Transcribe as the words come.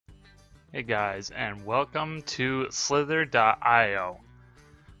Hey guys, and welcome to Slither.io.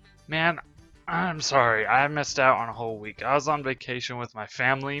 Man, I'm sorry, I missed out on a whole week. I was on vacation with my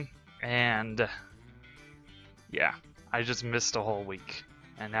family, and yeah, I just missed a whole week.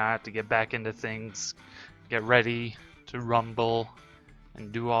 And now I have to get back into things, get ready to rumble,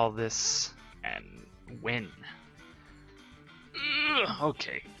 and do all this, and win.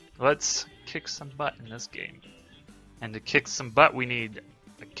 Okay, let's kick some butt in this game. And to kick some butt, we need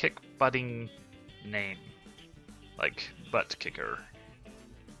a kick-butting name. Like, butt kicker.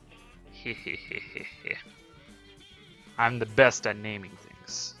 I'm the best at naming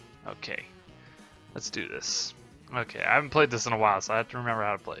things. Okay, let's do this. Okay, I haven't played this in a while, so I have to remember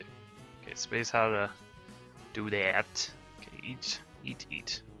how to play. Okay, space how to do that. Okay,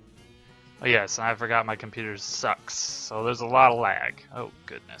 eat. Oh yes, and I forgot my computer sucks, so there's a lot of lag. Oh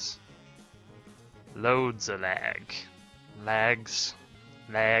goodness. Loads of lag. Lag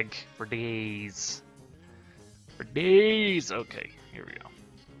for days. Okay, here we go.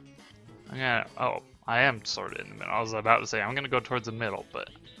 I am sort of in the middle. I was about to say I'm gonna go towards the middle, but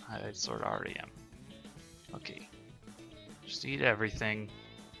I sort of already am. Okay, just eat everything.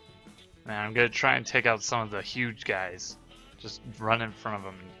 Man, I'm gonna try and take out some of the huge guys. Just run in front of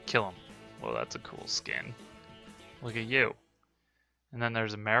them and kill them. Well, that's a cool skin. Look at you. And then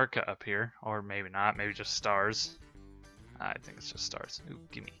there's America up here, or maybe not. Maybe just stars. I think it's just stars. Ooh,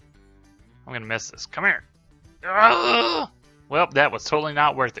 gimme. I'm gonna miss this. Come here. Ugh! Well, that was totally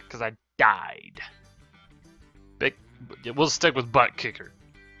not worth it because I died. We'll stick with butt kicker.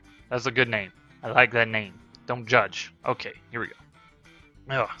 That's a good name. I like that name. Don't judge. Okay, here we go.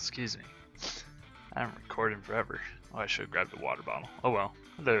 Oh, excuse me. I haven't recorded in forever. Oh, I should have grabbed the water bottle. Oh well.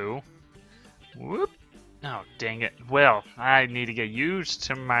 Hello. Whoop. Oh, dang it. Well, I need to get used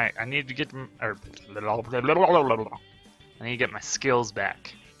to my... I need to get my skills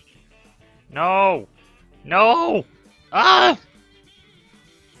back. No! No! Ah!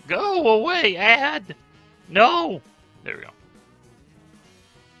 Go away, ad! No! There we go.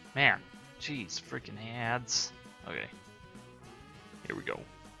 Man, jeez, freaking ads. Okay. Here we go.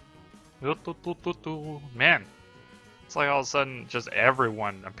 Man, it's like all of a sudden just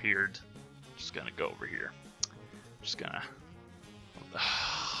everyone appeared. Just gonna go over here. Just gonna...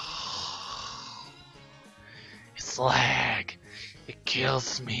 It's lag. It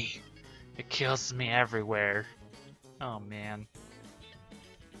kills me. It kills me everywhere. Oh man.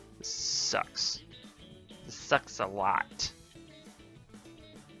 This sucks. This sucks a lot.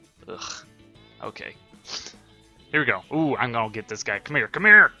 Ugh. Okay. Here we go. Ooh, I'm gonna get this guy. Come here. Come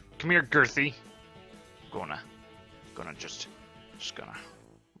here. Come here, Girthy. Gonna just gonna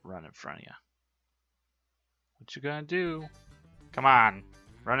run in front of you. What you gonna do? Come on.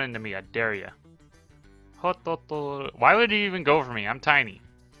 Run into me. I dare you. Why would he even go for me? I'm tiny.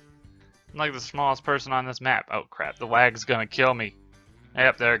 I'm like the smallest person on this map. Oh crap, the lag's gonna kill me.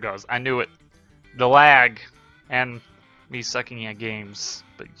 Yep, there it goes. I knew it. The lag and me sucking at games.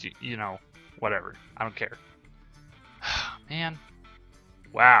 But you know, whatever. I don't care. Man.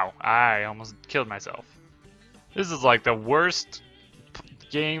 Wow, I almost killed myself. This is like the worst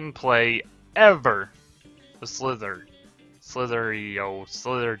gameplay ever. The Slither. Slither.io,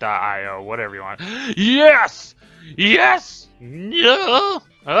 Slither.io, whatever you want. Yes! Yes! No!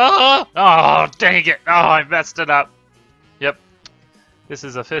 Oh, dang it! Oh, I messed it up. Yep. This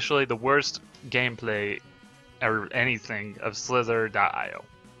is officially the worst gameplay or anything of Slither.io.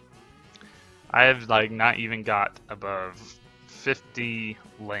 I have like not even got above 50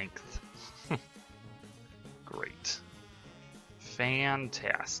 length. Great.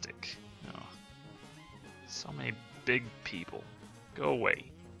 Fantastic. Oh. So many big people. Go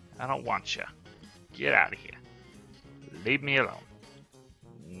away. I don't want you. Get out of here. Leave me alone.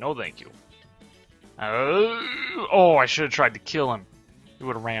 No thank you. Oh, I should have tried to kill him. He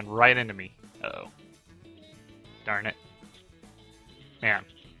would have ran right into me. Uh-oh. Darn it. Man.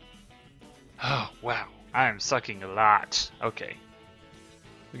 Oh, wow. I am sucking a lot. Okay.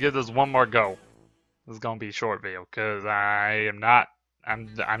 We'll give this one more go. This is gonna be a short video because I am not.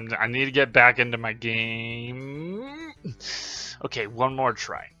 I need to get back into my game. Okay, one more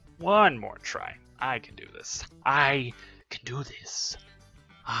try. One more try. I can do this. I can do this.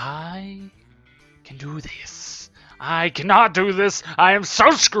 I can do this. I cannot do this. I am so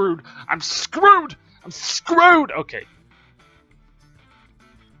screwed. I'm screwed. I'm screwed. Okay.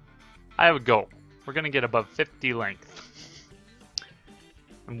 I have a goal. We're gonna get above 50 length.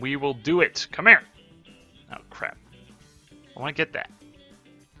 And we will do it. Come here. Oh, crap. I want to get that.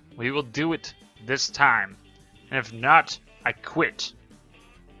 We will do it this time. And if not, I quit.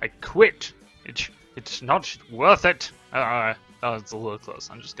 I quit. It's not worth it. Oh, it's a little close.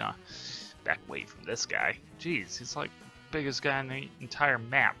 I'm just gonna back away from this guy. Jeez, he's like the biggest guy in the entire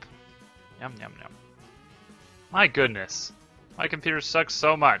map. Yum, yum, yum. My goodness. My computer sucks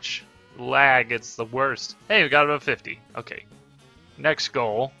so much. Lag, it's the worst. Hey, we got above 50. Okay. Next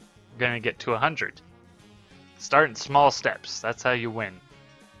goal, we're gonna get to 100. Start in small steps. That's how you win.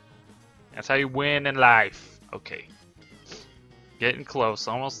 That's how you win in life. Okay. Getting close,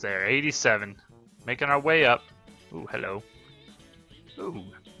 almost there. 87. Making our way up. Ooh, hello. Ooh,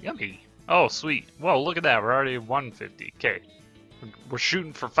 yummy. Oh, sweet. Whoa, look at that. We're already at 150. Okay. We're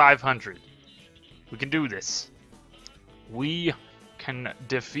shooting for 500. We can do this. We can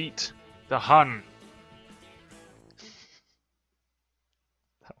defeat the Hun.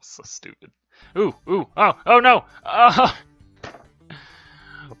 That was so stupid. Ooh, ooh, oh no!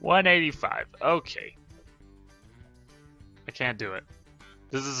 185. Okay. I can't do it.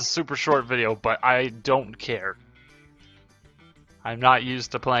 This is a super short video, but I don't care. I'm not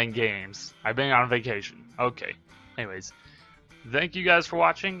used to playing games. I've been on vacation. Okay. Anyways, thank you guys for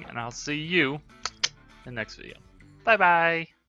watching, and I'll see you in the next video. Bye-bye!